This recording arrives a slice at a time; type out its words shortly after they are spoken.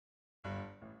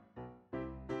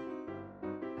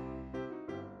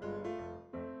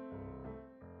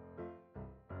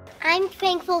I'm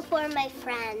thankful for my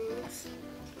friends.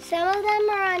 Some of them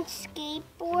are on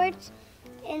skateboards,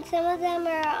 and some of them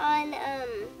are on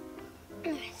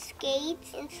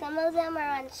skates, and some of them are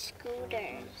on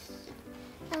scooters.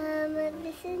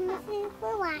 This is Mrs.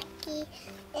 Milwaukee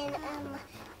in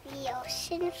the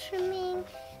ocean swimming,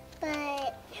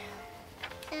 but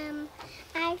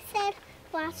I said,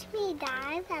 watch me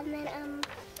dive, and then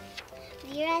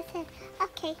Vera said,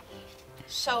 okay.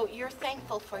 So you're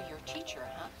thankful for your teacher,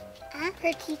 huh?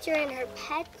 Her teacher and her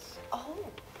pets. Oh.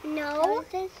 No,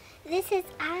 this is,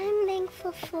 I'm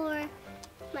thankful for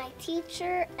my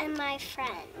teacher and my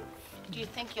friends. Do you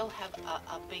think you'll have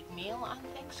a big meal on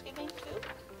Thanksgiving too?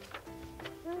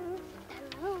 I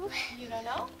don't know. You don't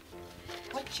know?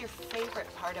 What's your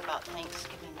favorite part about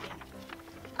Thanksgiving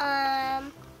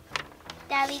dinner?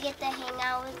 That we get to hang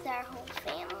out with our whole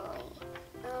family.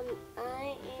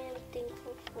 I am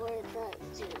thankful for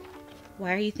the zoo.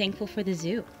 Why are you thankful for the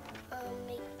zoo?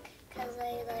 Because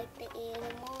I like the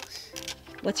animals.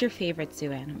 What's your favorite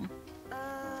zoo animal?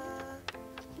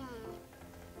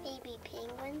 Maybe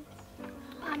penguins.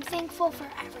 I'm thankful for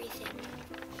everything.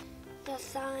 The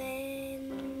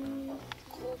sun,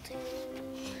 Colton,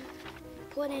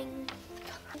 pudding.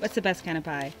 What's the best kind of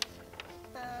pie?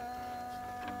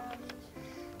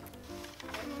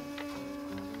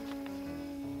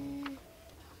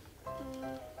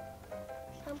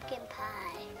 Pumpkin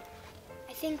pie.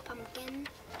 I think pumpkin.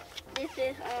 This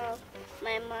is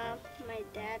my mom, my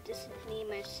dad. This is me,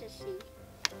 my sissy.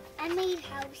 I made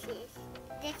houses.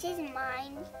 This is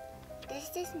mine. This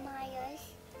is Maya's.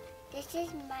 This is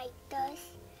Micah's.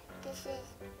 This is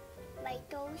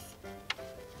Michael's.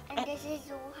 And this is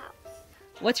Zoe's house.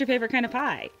 What's your favorite kind of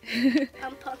pie?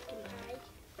 Pumpkin pie.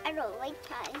 I don't like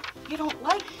pie. You don't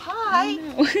like pie?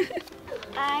 No.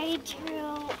 I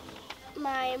drew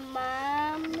my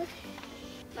mom,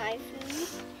 my food,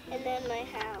 and then my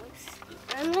house.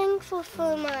 I'm thankful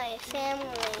for my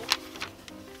family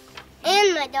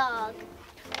and my dog.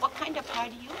 What kind of pie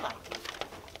do you like?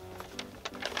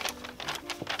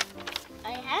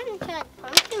 I haven't tried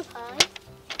pumpkin pie.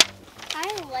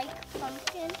 I like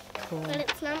pumpkin, Cool. but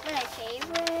it's not my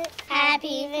favorite.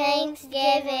 Happy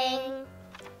Thanksgiving.